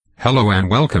Hello and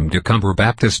welcome to Cumber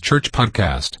Baptist Church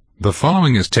Podcast. The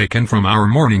following is taken from our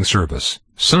morning service,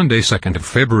 Sunday 2nd of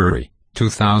February,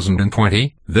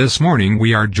 2020. This morning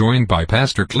we are joined by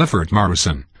Pastor Clifford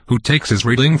Morrison, who takes his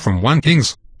reading from 1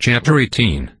 Kings, chapter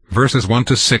 18, verses 1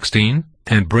 to 16,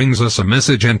 and brings us a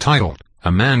message entitled,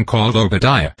 A Man Called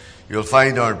Obadiah. You'll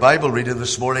find our Bible reading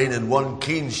this morning in 1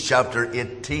 Kings chapter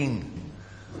 18.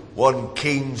 1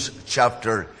 Kings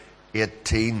chapter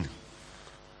 18.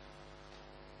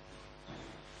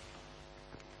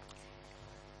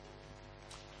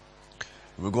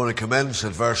 We're going to commence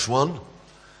at verse 1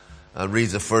 and read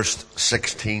the first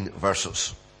 16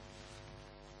 verses.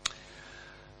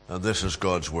 And this is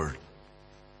God's word.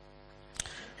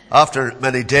 After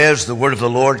many days, the word of the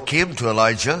Lord came to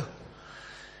Elijah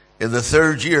in the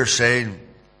 3rd year, saying,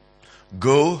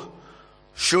 Go,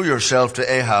 show yourself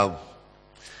to Ahab,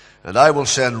 and I will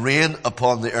send rain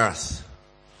upon the earth.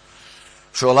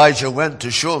 So Elijah went to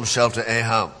show himself to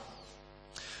Ahab.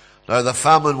 Now the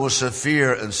famine was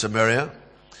severe in Samaria,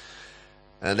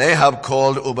 and Ahab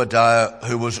called Obadiah,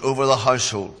 who was over the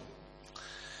household.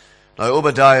 Now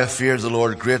Obadiah feared the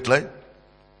Lord greatly,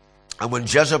 and when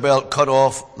Jezebel cut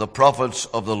off the prophets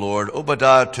of the Lord,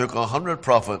 Obadiah took 100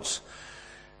 prophets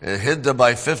and hid them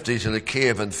by 50s in a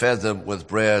cave and fed them with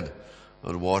bread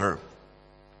and water.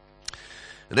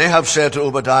 And Ahab said to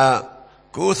Obadiah,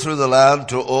 Go through the land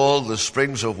to all the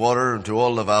springs of water and to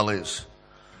all the valleys,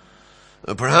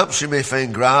 and perhaps you may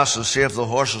find grass and save the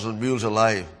horses and mules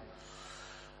alive,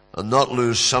 and not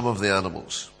lose some of the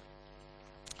animals.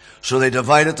 So they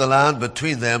divided the land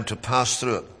between them to pass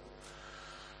through it.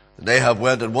 And Ahab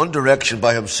went in one direction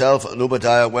by himself, and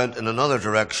Obadiah went in another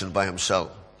direction by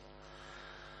himself.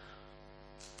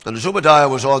 And as Obadiah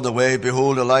was on the way,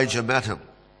 behold, Elijah met him.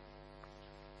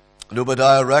 And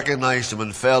Obadiah recognized him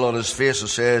and fell on his face and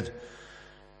said,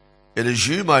 It is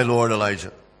you, my lord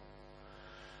Elijah.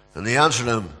 And he answered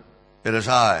him, It is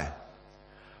I.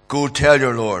 Go tell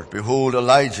your Lord, behold,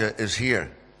 Elijah is here.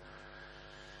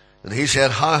 And he said,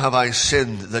 How have I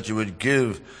sinned that you would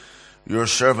give your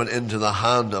servant into the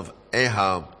hand of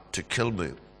Ahab to kill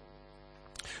me?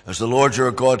 As the Lord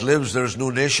your God lives, there is no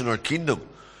nation or kingdom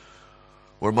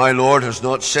where my Lord has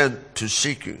not sent to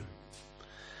seek you.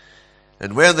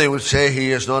 And when they would say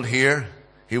he is not here,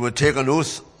 he would take an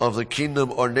oath of the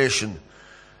kingdom or nation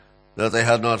that they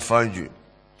had not found you.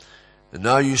 And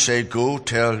now you say, Go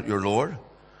tell your Lord,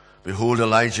 behold,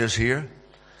 Elijah is here.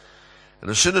 And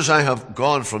as soon as I have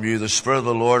gone from you, the Spirit of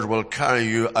the Lord will carry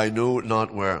you, I know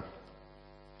not where.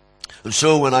 And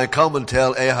so when I come and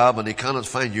tell Ahab and he cannot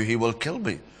find you, he will kill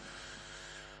me.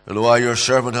 And I, your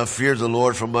servant, have feared the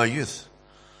Lord from my youth.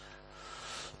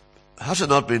 Has it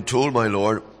not been told, my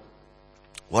Lord,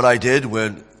 what I did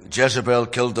when Jezebel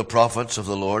killed the prophets of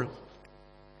the Lord?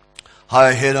 How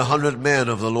I hid 100 men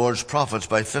of the Lord's prophets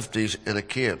by 50s in a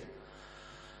cave,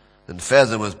 and fed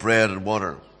them with bread and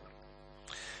water.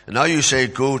 And now you say,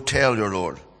 Go tell your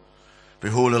Lord,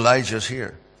 behold, Elijah is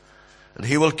here, and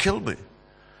he will kill me.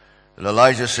 And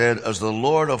Elijah said, As the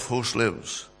Lord of hosts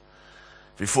lives,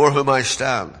 before whom I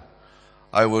stand,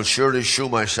 I will surely show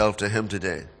myself to him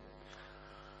today.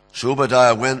 So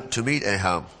Obadiah went to meet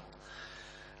Ahab,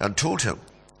 and told him,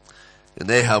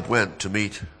 and Ahab went to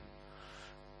meet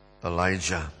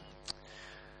Elijah.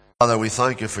 Father, we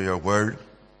thank you for your word.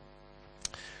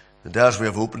 And as we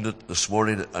have opened it this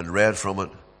morning and read from it,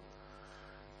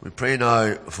 we pray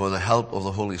now for the help of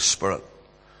the Holy Spirit.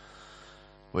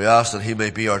 We ask that he may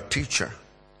be our teacher,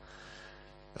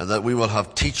 and that we will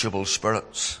have teachable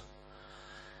spirits,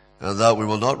 and that we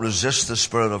will not resist the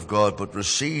Spirit of God, but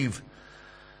receive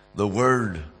the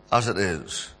word as it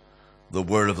is, the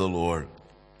word of the Lord.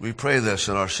 We pray this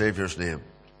in our Savior's name.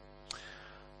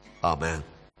 Amen.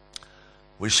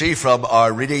 We see from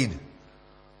our reading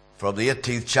from the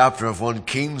 18th chapter of 1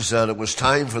 Kings that it was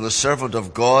time for the servant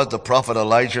of God, the prophet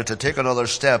Elijah, to take another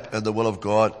step in the will of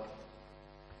God.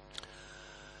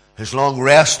 His long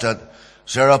rest at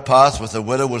Zarephath with the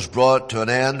widow was brought to an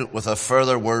end with a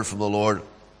further word from the Lord.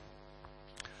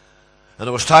 And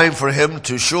it was time for him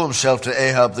to show himself to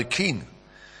Ahab the king,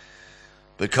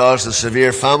 because the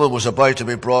severe famine was about to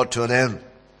be brought to an end.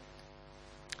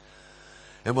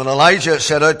 And when Elijah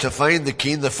set out to find the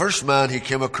king, the first man he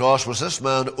came across was this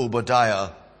man Obadiah,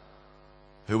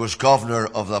 who was governor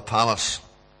of the palace.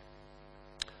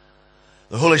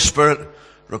 The Holy Spirit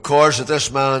records that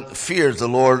this man feared the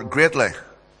Lord greatly.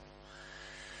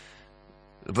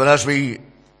 But as we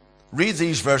read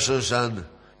these verses and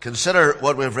consider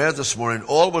what we've read this morning,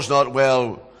 all was not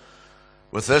well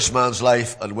with this man's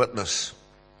life and witness.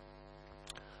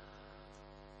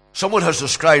 Someone has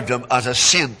described him as a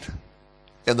saint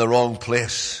in the wrong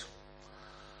place.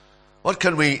 What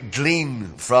can we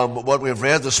glean from what we've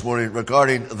read this morning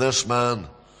regarding this man,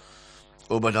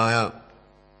 Obadiah?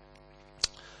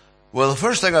 Well, the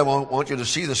first thing I want you to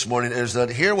see this morning is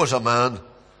that here was a man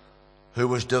who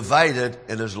was divided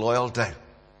in his loyalty.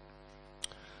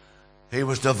 He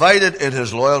was divided in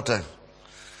his loyalty.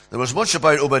 There was much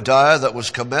about Obadiah that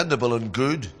was commendable and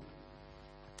good,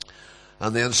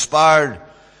 and the inspired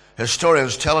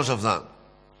historians tell us of that.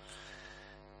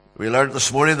 We learned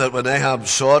this morning that when Ahab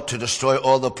sought to destroy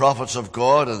all the prophets of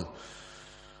God and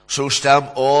so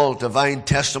stamp all divine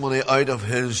testimony out of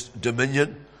his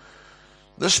dominion,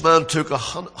 this man took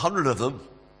 100 of them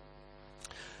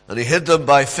and he hid them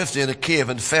by 50 in a cave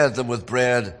and fed them with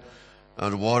bread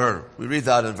and water. We read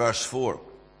that in verse 4.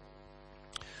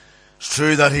 It's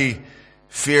true that he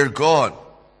feared God,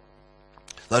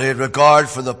 that he had regard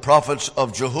for the prophets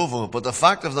of Jehovah, but the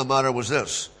fact of the matter was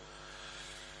this,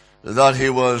 that he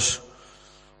was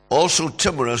also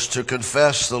timorous to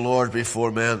confess the Lord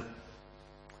before men.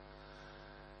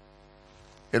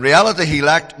 In reality, he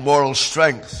lacked moral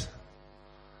strength.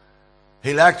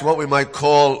 He lacked what we might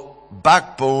call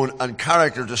backbone and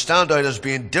character to stand out as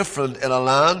being different in a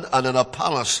land and in a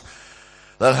palace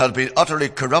that had been utterly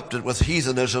corrupted with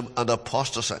heathenism and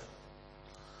apostasy.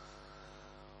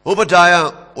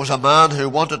 Obadiah was a man who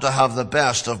wanted to have the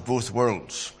best of both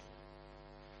worlds.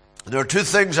 There are two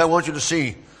things I want you to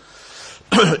see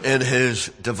in his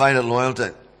divided loyalty.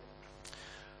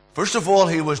 First of all,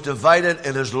 he was divided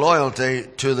in his loyalty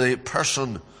to the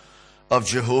person of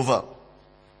Jehovah.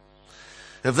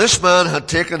 If this man had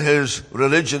taken his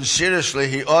religion seriously,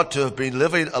 he ought to have been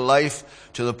living a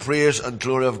life to the praise and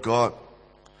glory of God.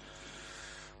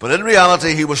 But in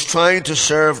reality, he was trying to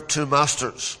serve two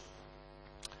masters.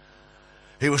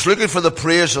 He was looking for the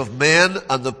praise of men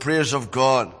and the praise of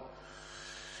God.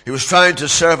 He was trying to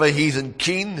serve a heathen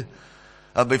king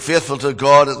and be faithful to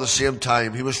God at the same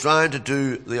time. He was trying to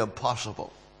do the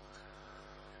impossible.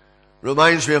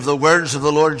 Reminds me of the words of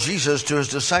the Lord Jesus to his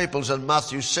disciples in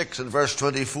Matthew 6 and verse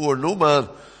 24. No man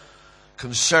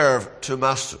can serve two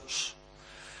masters,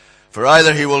 for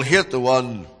either he will hate the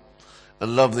one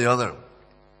and love the other,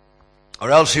 or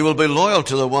else he will be loyal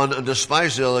to the one and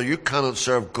despise the other. You cannot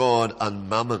serve God and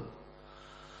mammon.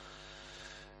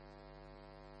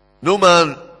 No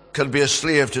man can be a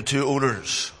slave to two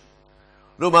owners.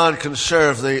 No man can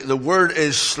serve. The word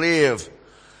is slave.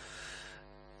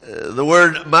 The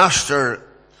word master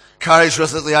carries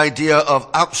with it the idea of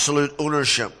absolute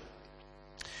ownership.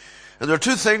 And there are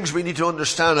two things we need to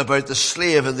understand about the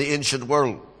slave in the ancient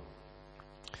world.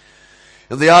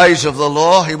 In the eyes of the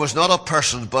law, he was not a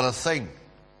person but a thing.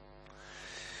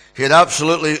 He had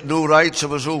absolutely no rights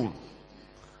of his own.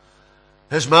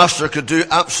 His master could do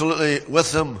absolutely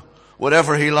with him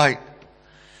whatever he liked.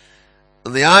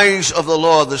 In the eyes of the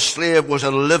law, the slave was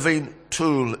a living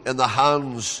tool in the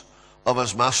hands of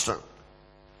his master.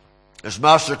 His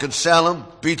master could sell him,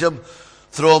 beat him,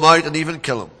 throw him out, and even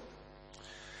kill him.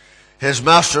 His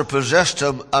master possessed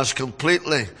him as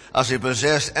completely as he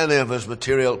possessed any of his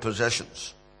material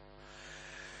possessions.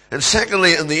 And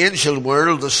secondly, in the ancient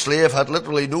world, the slave had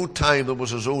literally no time that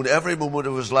was his own. Every moment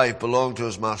of his life belonged to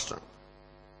his master.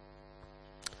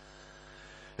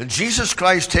 And Jesus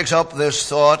Christ takes up this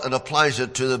thought and applies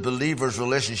it to the believer's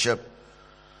relationship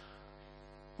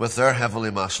with their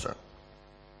heavenly master.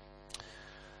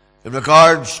 In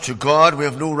regards to God, we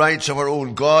have no rights of our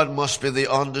own. God must be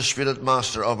the undisputed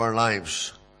master of our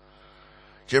lives.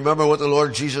 Do you remember what the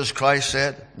Lord Jesus Christ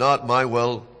said? Not my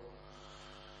will,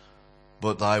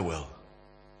 but thy will.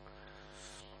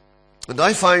 And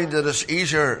I find that it's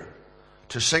easier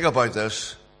to sing about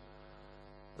this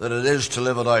than it is to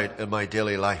live it out in my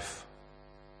daily life.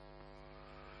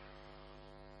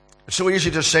 It's so easy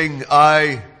to sing,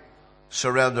 I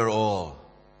surrender all.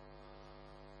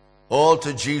 All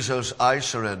to Jesus I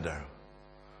surrender.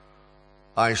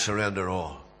 I surrender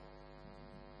all.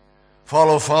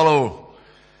 Follow, follow.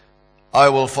 I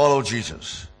will follow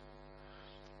Jesus.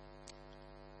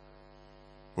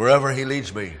 Wherever he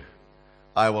leads me,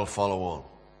 I will follow on.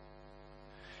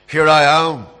 Here I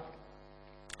am,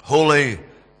 wholly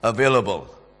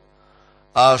available.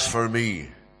 As for me,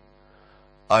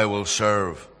 I will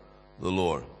serve the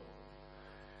Lord.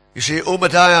 You see,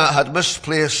 Obadiah had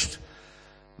misplaced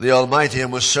the Almighty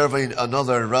and was serving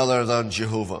another rather than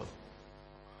Jehovah.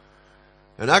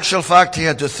 In actual fact, he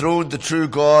had dethroned the true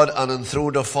God and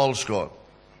enthroned a false God.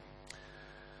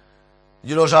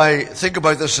 You know, as I think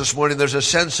about this morning, there's a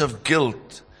sense of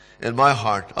guilt in my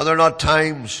heart. Are there not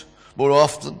times, more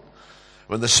often,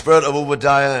 when the spirit of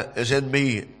Obadiah is in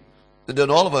me and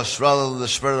in all of us rather than the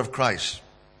Spirit of Christ?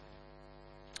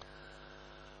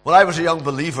 When I was a young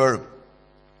believer,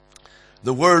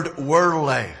 The word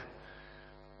worldly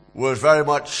was very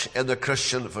much in the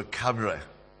Christian vocabulary.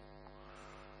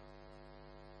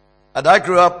 And I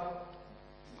grew up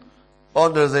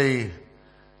under the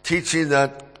teaching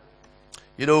that,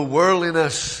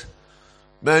 worldliness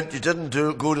meant you didn't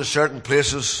go to certain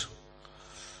places,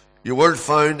 you weren't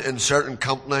found in certain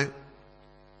company,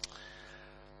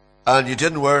 and you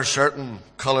didn't wear certain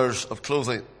colors of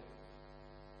clothing.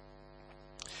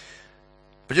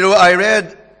 But I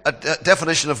read a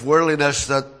definition of worldliness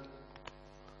that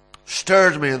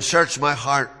stirred me and searched my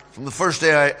heart. From the first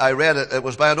day I read it, it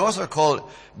was by an author called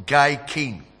Guy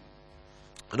Keane,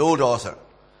 an old author.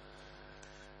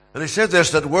 And he said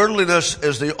this, that worldliness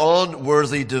is the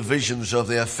unworthy divisions of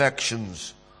the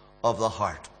affections of the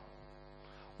heart.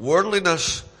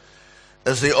 Worldliness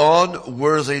is the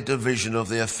unworthy division of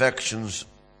the affections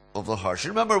of the heart.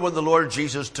 You remember when the Lord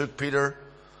Jesus took Peter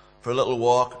for a little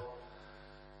walk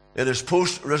in his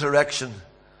post-resurrection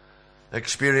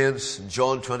experience in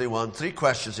John 21, 3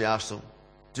 questions he asked him.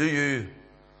 Do you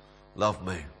love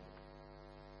me?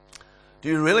 Do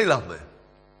you really love me?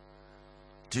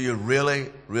 Do you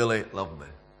really, really love me?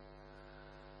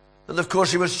 And of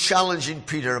course he was challenging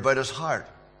Peter about his heart.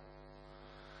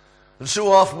 And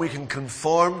so often we can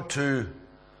conform to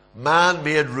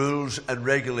man-made rules and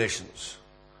regulations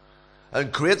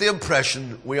and create the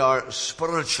impression we are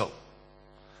spiritual,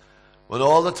 when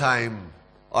all the time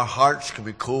our hearts can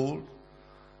be cold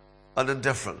and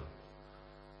indifferent,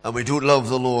 and we don't love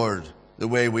the Lord the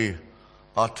way we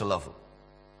ought to love Him.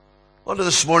 Under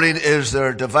this morning is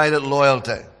their divided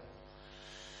loyalty.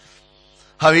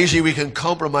 How easy we can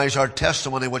compromise our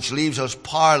testimony, which leaves us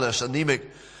powerless, anemic,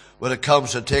 when it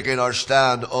comes to taking our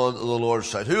stand on the Lord's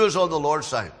side. Who is on the Lord's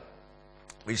side?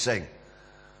 We sing,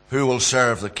 who will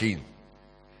serve the King?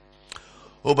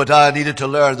 Obadiah needed to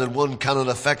learn that one cannot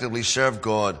effectively serve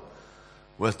God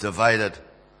with divided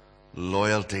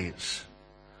loyalties.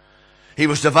 He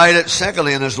was divided,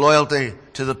 secondly, in his loyalty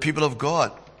to the people of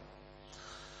God.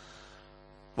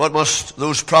 What must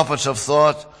those prophets have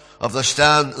thought of the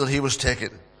stand that he was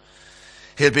taking?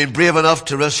 He had been brave enough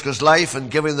to risk his life in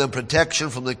giving them protection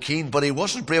from the king, but he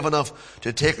wasn't brave enough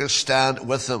to take a stand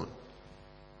with them.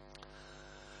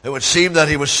 It would seem that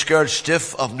he was scared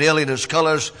stiff of nailing his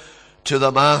colours to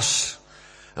the mast.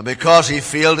 And because he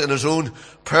failed in his own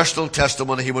personal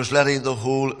testimony, he was letting the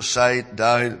whole side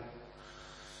down.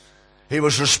 He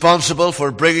was responsible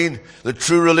for bringing the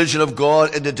true religion of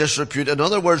God into disrepute. In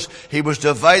other words, he was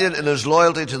divided in his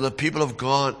loyalty to the people of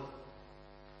God.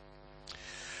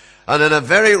 And in a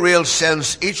very real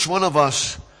sense, each one of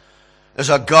us is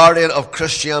a guardian of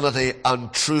Christianity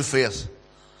and true faith.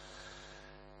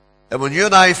 And when you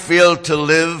and I fail to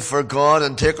live for God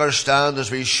and take our stand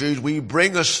as we should, we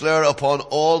bring a slur upon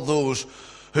all those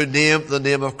who name the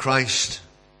name of Christ.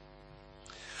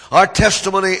 Our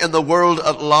testimony in the world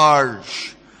at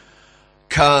large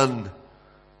can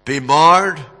be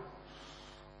marred,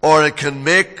 or it can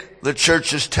make the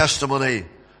church's testimony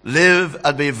live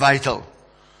and be vital.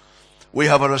 We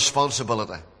have a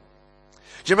responsibility.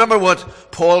 Do you remember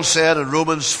what Paul said in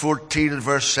Romans 14 and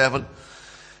verse 7?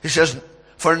 He says,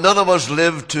 for none of us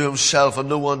live to himself, and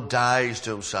no one dies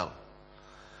to himself.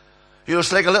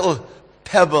 It's like a little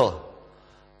pebble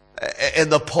in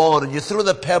the pond, and you throw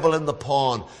the pebble in the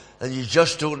pond, and you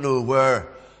just don't know where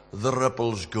the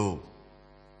ripples go.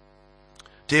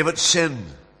 David sinned,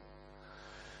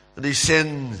 and he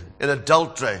sinned in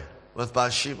adultery with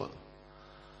Bathsheba.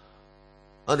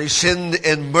 And he sinned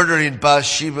in murdering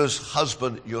Bathsheba's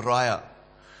husband, Uriah.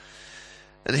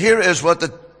 And here is what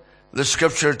the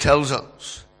scripture tells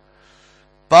us.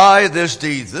 By this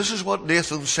deed, this is what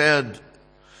Nathan said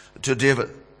to David.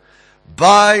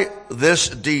 By this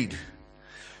deed,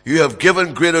 you have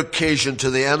given great occasion to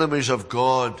the enemies of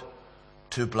God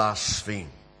to blaspheme.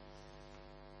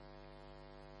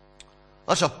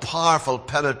 That's a powerful,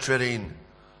 penetrating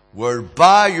word.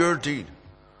 By your deed.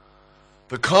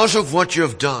 Because of what you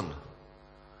have done,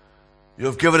 you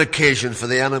have given occasion for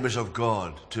the enemies of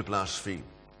God to blaspheme.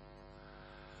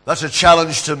 That's a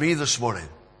challenge to me this morning,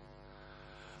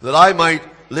 that I might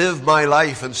live my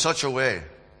life in such a way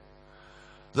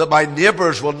that my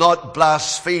neighbors will not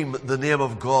blaspheme the name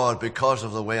of God because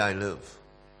of the way I live.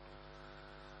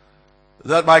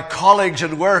 That my colleagues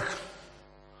in work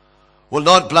will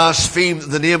not blaspheme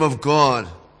the name of God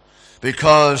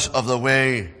because of the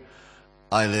way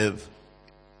I live.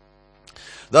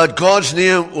 That God's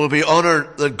name will be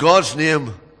honored, that God's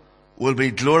name will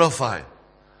be glorified.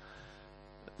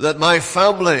 That my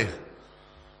family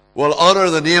will honor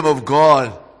the name of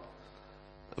God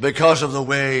because of the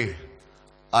way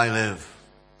I live.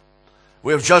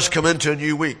 We have just come into a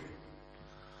new week.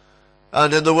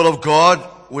 And in the will of God,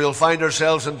 we'll find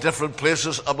ourselves in different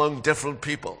places among different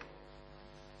people.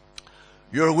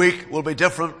 Your week will be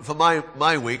different from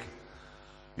my week.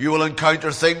 You will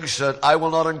encounter things that I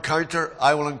will not encounter.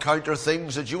 I will encounter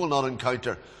things that you will not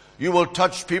encounter. You will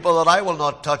touch people that I will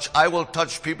not touch. I will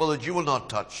touch people that you will not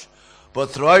touch. But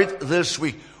throughout this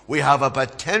week, we have a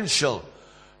potential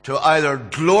to either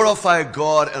glorify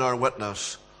God in our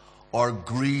witness or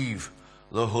grieve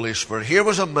the Holy Spirit. Here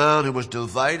was a man who was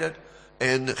divided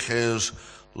in his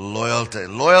loyalty.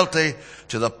 Loyalty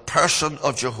to the person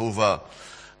of Jehovah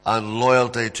and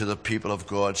loyalty to the people of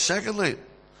God. Secondly,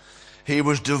 he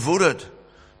was devoted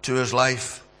to his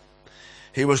life.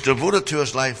 He was devoted to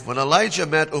his life. When Elijah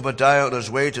met Obadiah on his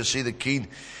way to see the king,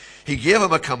 he gave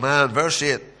him a command. Verse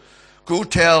 8, go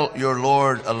tell your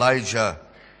Lord Elijah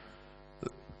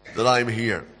that I'm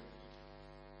here.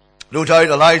 No doubt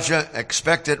Elijah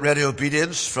expected ready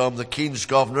obedience from the king's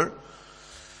governor.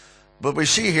 But we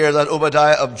see here that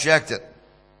Obadiah objected.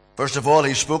 First of all,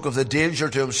 he spoke of the danger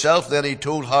to himself. Then he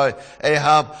told how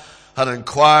Ahab had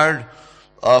inquired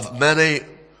of many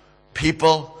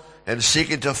people in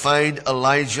seeking to find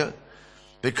Elijah,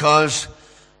 because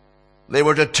they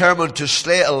were determined to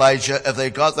slay Elijah if they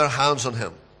got their hands on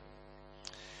him.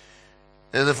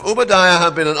 And if Obadiah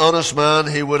had been an honest man,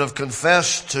 he would have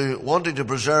confessed to wanting to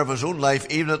preserve his own life,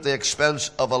 even at the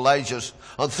expense of Elijah's.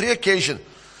 On 3 occasions,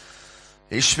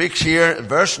 he speaks here in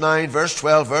verse 9, verse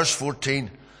 12, verse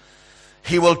 14,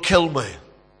 he will kill me.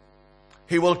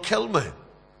 He will kill me.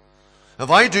 If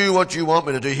I do what you want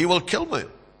me to do, he will kill me.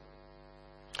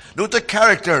 Note the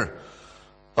character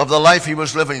of the life he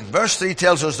was living. Verse 3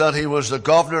 tells us that he was the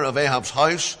governor of Ahab's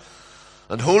house.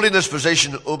 And holding this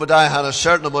position, Obadiah had a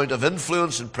certain amount of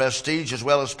influence and prestige as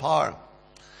well as power.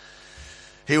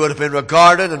 He would have been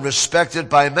regarded and respected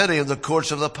by many in the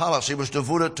courts of the palace. He was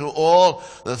devoted to all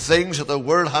the things that the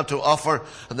world had to offer.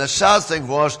 And the sad thing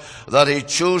was that he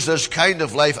chose this kind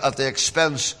of life at the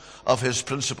expense of his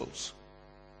principles.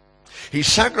 He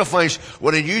sacrificed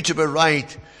what he knew to be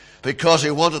right because he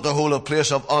wanted to hold a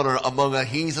place of honor among a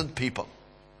heathen people.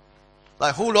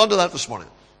 Now hold on to that this morning.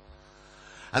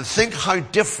 And think how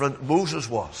different Moses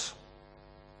was.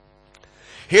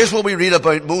 Here's what we read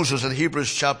about Moses in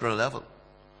Hebrews chapter 11.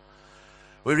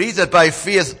 We read that by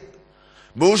faith,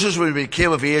 Moses, when he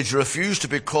became of age, refused to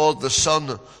be called the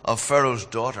son of Pharaoh's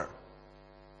daughter,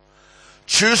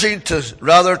 choosing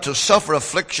rather to suffer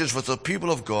afflictions with the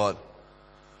people of God,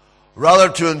 rather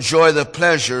to enjoy the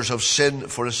pleasures of sin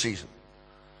for a season,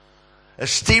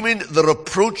 esteeming the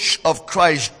reproach of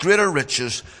Christ greater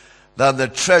riches than the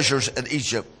treasures in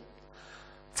Egypt,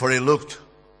 for he looked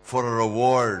for a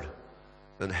reward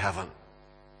in heaven.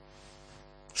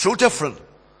 So different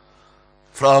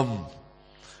from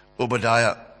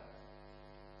Obadiah.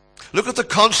 Look at the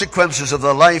consequences of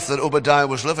the life that Obadiah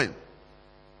was living.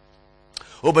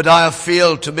 Obadiah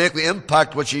failed to make the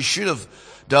impact which he should have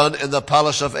done in the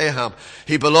palace of Ahab.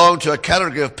 He belonged to a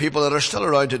category of people that are still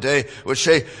around today which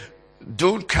say,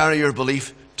 don't carry your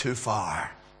belief too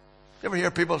far. You ever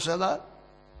hear people say that?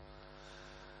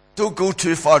 Don't go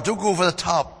too far. Don't go over the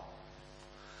top.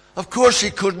 Of course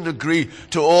he couldn't agree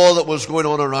to all that was going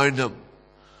on around him.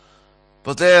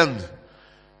 But then,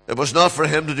 it was not for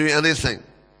him to do anything.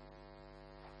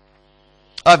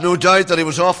 I've no doubt that he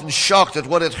was often shocked at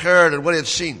what he'd heard and what he'd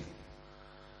seen.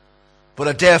 But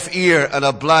a deaf ear and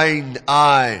a blind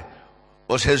eye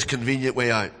was his convenient way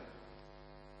out.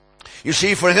 You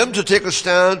see, for him to take a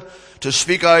stand, to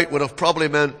speak out, would have probably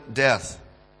meant death.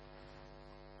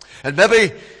 And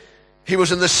maybe he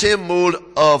was in the same mold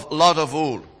of Lot of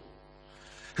old,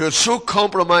 who had so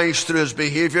compromised through his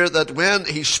behavior that when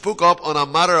he spoke up on a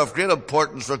matter of great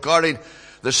importance regarding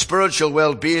the spiritual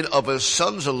well-being of his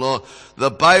sons-in-law, the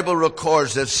Bible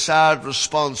records this sad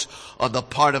response on the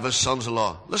part of his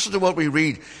sons-in-law. Listen to what we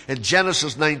read in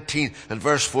Genesis 19 and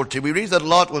verse 14. We read that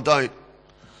Lot went out,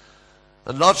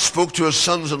 and Lot spoke to his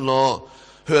sons-in-law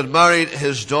who had married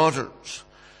his daughters.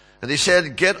 And he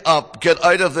said, get up, get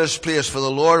out of this place, for the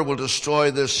Lord will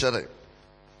destroy this city.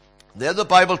 Then the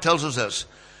Bible tells us this.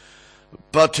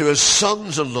 But to his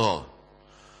sons-in-law,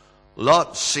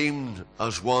 Lot seemed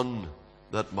as one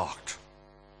that mocked.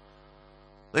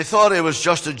 They thought it was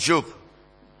just a joke.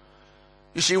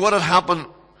 You see, what had happened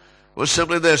was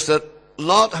simply this, that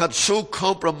Lot had so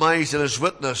compromised in his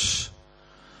witness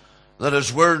that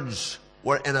his words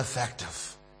were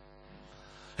ineffective.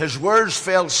 His words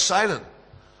fell silent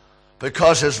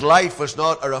because his life was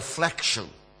not a reflection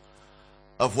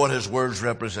of what his words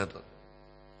represented.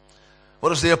 What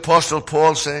does the Apostle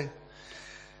Paul say?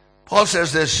 Paul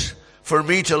says this, for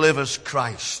me to live is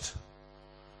Christ,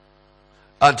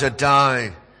 and to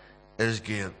die is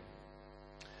gain.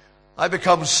 I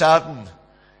become saddened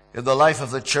in the life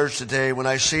of the church today when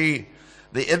I see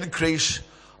the increase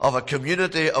of a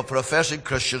community of professing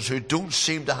Christians who don't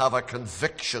seem to have a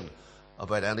conviction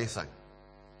about anything.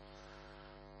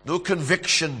 No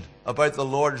conviction about the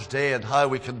Lord's Day and how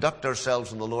we conduct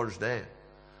ourselves on the Lord's Day.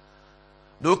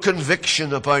 No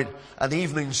conviction about an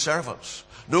evening service.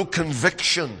 No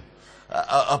conviction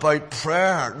about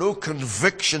prayer. No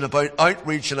conviction about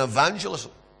outreach and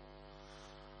evangelism.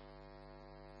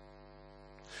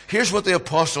 Here's what the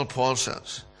Apostle Paul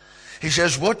says. He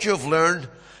says, what you have learned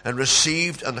and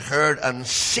received and heard and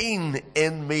seen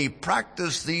in me,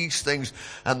 practice these things,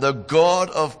 and the God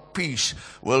of peace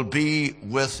will be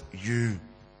with you.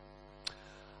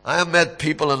 I have met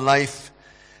people in life,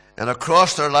 and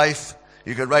across their life,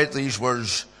 you could write these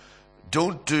words,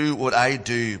 don't do what I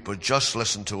do, but just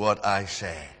listen to what I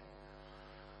say.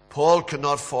 Paul could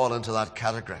not fall into that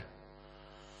category.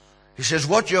 He says,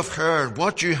 what you have heard,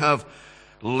 what you have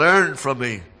learned from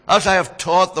me, as I have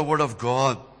taught the Word of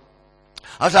God,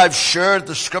 as I've shared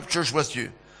the Scriptures with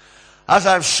you, as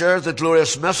I've shared the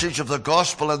glorious message of the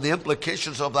gospel and the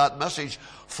implications of that message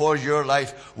for your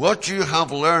life, what you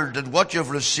have learned and what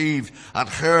you've received and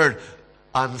heard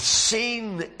and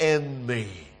seen in me,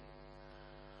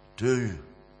 do.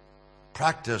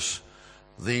 Practice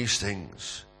these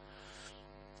things.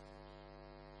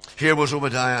 Here was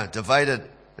Obadiah, divided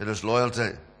in his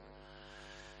loyalty,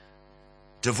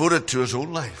 devoted to his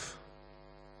own life.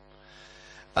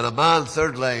 And a man,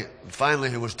 thirdly and finally,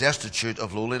 who was destitute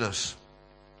of lowliness.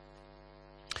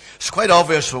 It's quite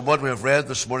obvious from what we have read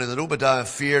this morning that Obadiah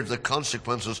feared the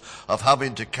consequences of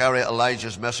having to carry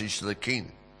Elijah's message to the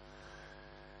king.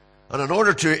 And in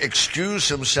order to excuse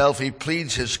himself, he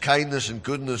pleads his kindness and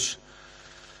goodness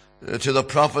to the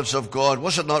prophets of God.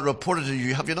 Was it not reported to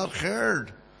you? Have you not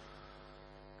heard?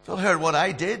 Not heard what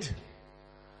I did?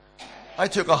 I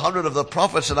took 100 of the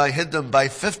prophets and I hid them by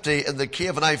 50 in the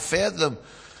cave, and I fed them,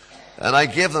 and I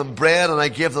gave them bread and I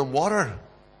gave them water.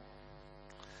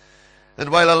 And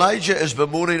while Elijah is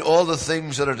bemoaning all the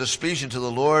things that are displeasing to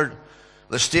the Lord,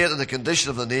 the state and the condition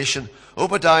of the nation,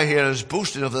 Obadiah here is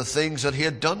boasting of the things that he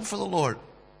had done for the Lord.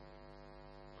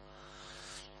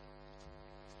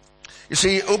 You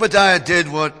see, Obadiah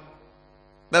did what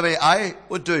maybe I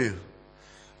would do,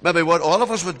 maybe what all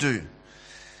of us would do.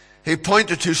 He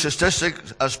pointed to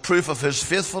statistics as proof of his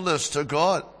faithfulness to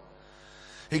God.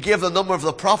 He gave the number of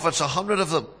the prophets, 100 of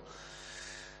them.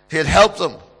 He had helped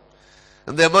them,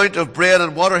 and the amount of bread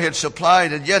and water he had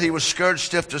supplied, and yet he was scared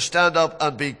stiff to stand up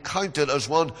and be counted as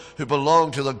one who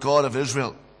belonged to the God of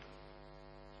Israel.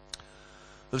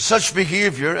 And such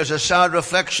behavior is a sad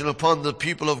reflection upon the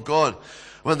people of God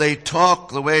when they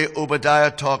talk the way Obadiah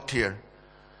talked here.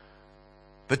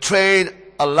 Betrayed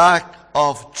a lack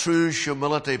of true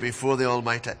humility before the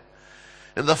Almighty.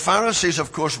 And the Pharisees,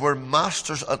 of course, were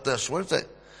masters at this, weren't they?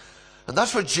 And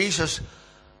that's what Jesus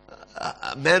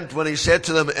meant when he said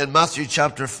to them in Matthew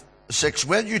chapter 6,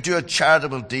 when you do a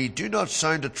charitable deed, do not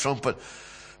sound a trumpet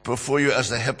before you as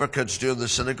the hypocrites do in the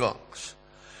synagogues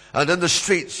and in the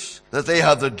streets, that they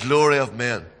have the glory of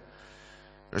men.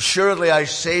 Assuredly, I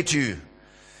say to you,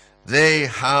 they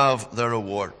have their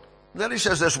reward. And then he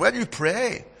says this, when you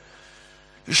pray,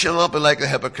 you shall not be like the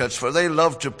hypocrites, for they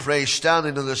love to pray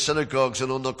standing in the synagogues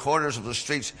and on the corners of the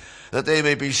streets, that they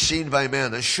may be seen by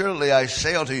men. Assuredly, I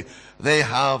say unto you, they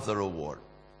have the reward.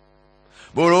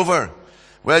 Moreover,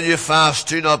 when you fast,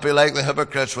 do not be like the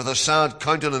hypocrites with a sad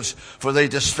countenance, for they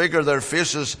disfigure their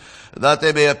faces, that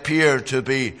they may appear to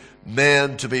be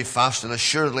men to be fasting.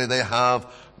 Assuredly, they have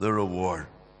the reward.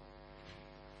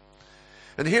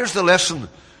 And here's the lesson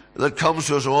that comes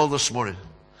to us all this morning.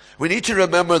 We need to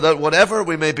remember that whatever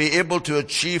we may be able to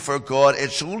achieve for God,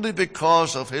 it's only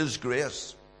because of His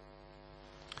grace.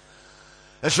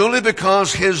 It's only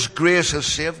because His grace has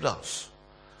saved us.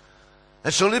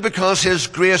 It's only because His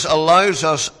grace allows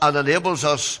us and enables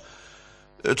us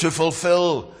to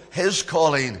fulfill His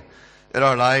calling in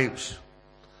our lives.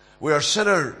 We are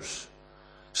sinners.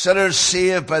 Sinners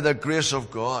saved by the grace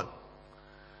of God.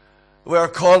 We are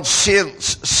called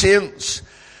saints. Saints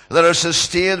that are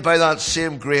sustained by that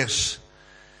same grace.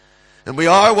 And we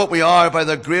are what we are by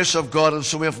the grace of God, and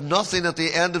so we have nothing at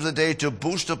the end of the day to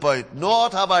boast about.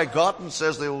 Naught have I gotten,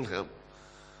 says the old hymn,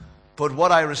 but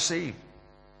what I receive.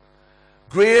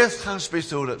 Grace has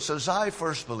bestowed it since I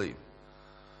first believed.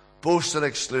 Boasted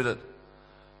excluded.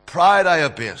 Pride I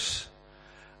abase.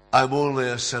 I'm only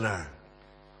a sinner,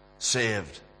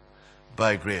 saved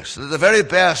by grace. And at the very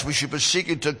best, we should be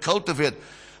seeking to cultivate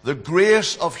the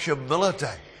grace of humility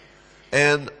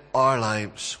in our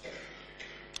lives.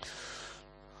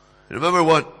 Remember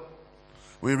what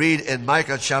We read in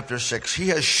Micah chapter 6, He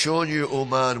has shown you, O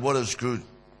man, what is good.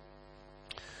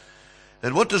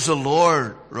 And what does the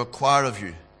Lord require of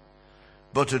you?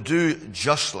 But to do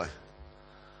justly,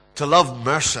 to love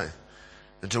mercy,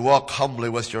 and to walk humbly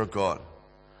with your God.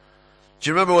 Do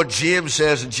you remember what James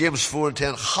says in James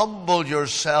 4:10? Humble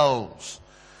yourselves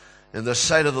in the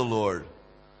sight of the Lord,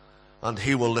 and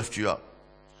He will lift you up.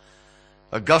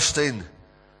 Augustine,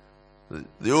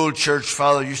 the old church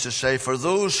father, used to say, for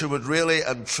those who would really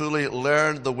and truly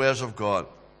learn the ways of God,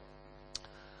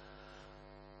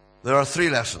 there are 3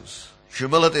 lessons.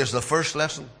 Humility is the first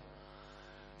lesson.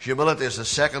 Humility is the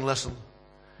second lesson.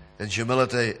 And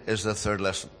humility is the third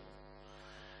lesson.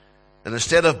 And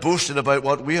instead of boasting about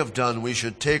what we have done, we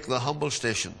should take the humble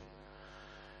station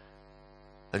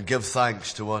and give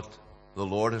thanks to what the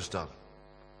Lord has done.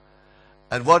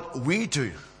 And what we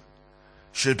do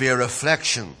should be a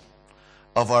reflection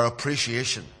of our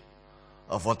appreciation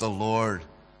of what the Lord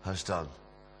has done.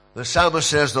 The psalmist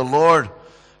says, the Lord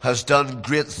has done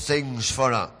great things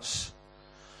for us,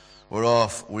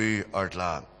 whereof we are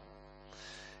glad.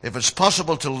 If it's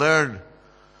possible to learn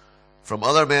from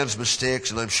other men's mistakes,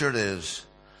 and I'm sure it is,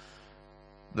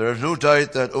 there is no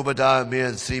doubt that Obadiah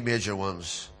made 3 major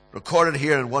ones, recorded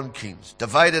here in 1 Kings,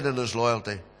 divided in his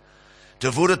loyalty,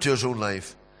 devoted to his own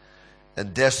life,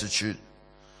 and destitute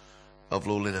of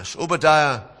lowliness.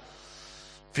 Obadiah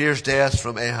fears death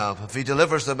from Ahab if he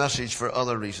delivers the message for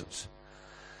other reasons.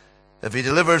 If he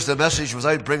delivers the message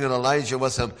without bringing Elijah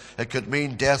with him, it could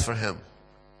mean death for him.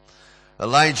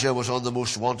 Elijah was on the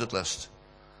most wanted list.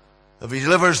 If he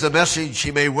delivers the message, he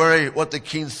may worry what the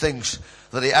king thinks,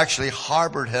 that he actually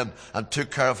harbored him and took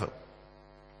care of him.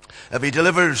 If he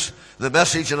delivers the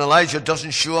message and Elijah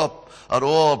doesn't show up at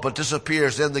all but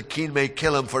disappears, then the king may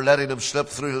kill him for letting him slip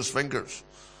through his fingers.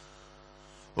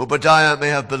 Obadiah may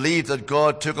have believed that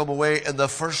God took him away in the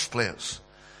first place.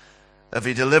 If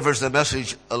he delivers the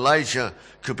message, Elijah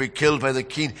could be killed by the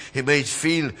king. He may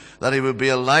feel that he would be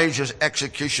Elijah's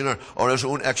executioner or his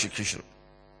own executioner.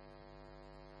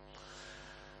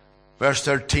 Verse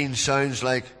 13 sounds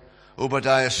like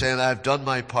Obadiah saying, I've done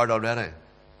my part already.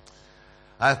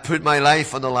 I've put my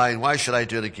life on the line. Why should I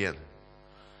do it again?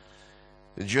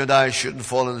 And you and I shouldn't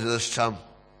fall into this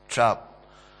trap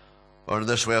or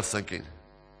this way of thinking.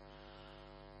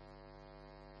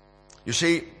 You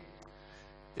see,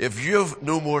 if you've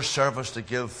no more service to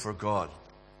give for God,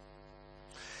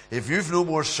 if you've no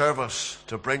more service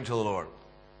to bring to the Lord,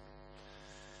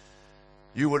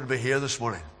 you wouldn't be here this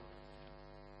morning.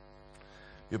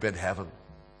 You'd be in heaven.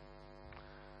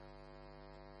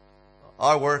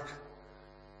 Our work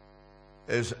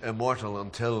is immortal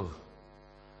until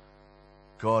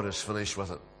God is finished with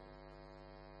it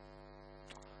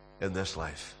in this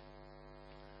life.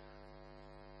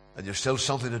 And there's still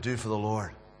something to do for the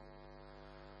Lord.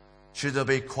 Should there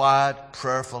be quiet,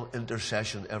 prayerful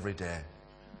intercession every day?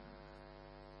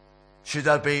 Should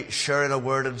that be sharing a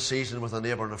word in season with a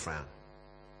neighbour and a friend?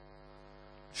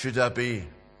 Should that be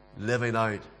living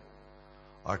out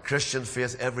our Christian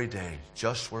faith every day,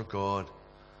 just where God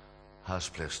has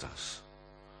placed us?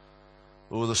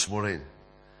 Oh, this morning,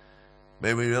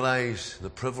 may we realize the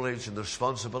privilege and the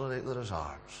responsibility that is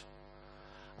ours,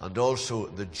 and also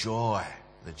the joy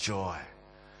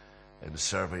in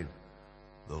serving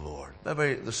the Lord.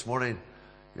 Maybe this morning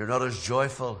you're not as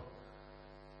joyful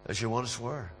as you once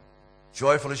were,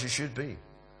 joyful as you should be.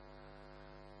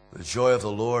 The joy of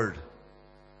the Lord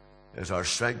is our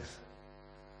strength,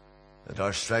 and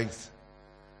our strength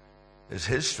is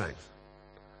His strength,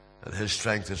 and His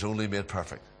strength is only made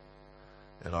perfect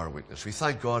in our weakness. We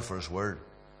thank God for His word.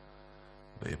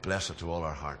 May He bless it to all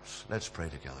our hearts. Let's pray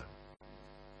together.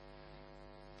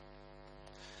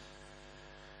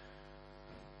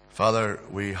 Father,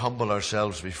 we humble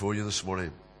ourselves before you this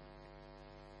morning,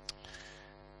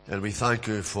 and we thank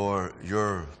you for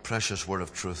your precious word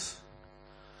of truth.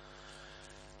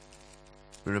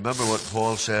 We remember what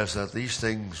Paul says, that these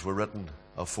things were written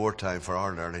aforetime for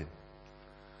our learning.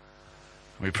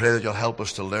 We pray that you'll help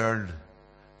us to learn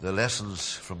the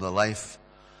lessons from the life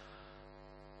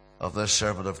of this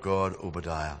servant of God,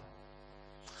 Obadiah.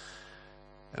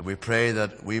 And we pray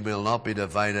that we will not be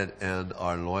divided in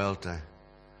our loyalty,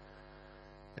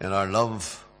 in our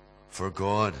love for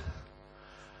God,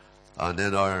 and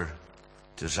in our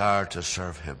desire to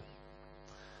serve Him.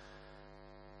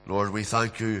 Lord, we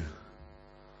thank you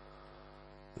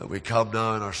that we come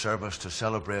now in our service to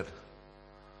celebrate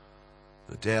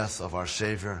the death of our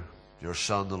Savior, your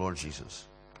Son, the Lord Jesus.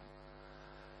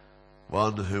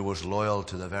 One who was loyal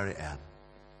to the very end.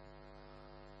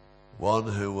 One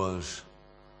who was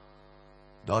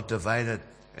not divided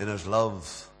in his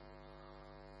love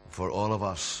for all of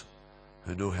us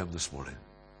who know him this morning.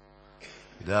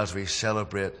 And as we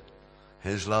celebrate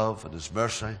his love and his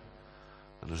mercy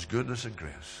and his goodness and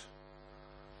grace,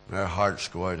 may our hearts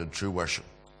go out in true worship,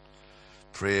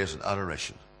 praise and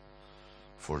adoration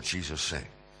for Jesus' sake.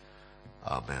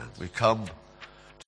 Amen. We come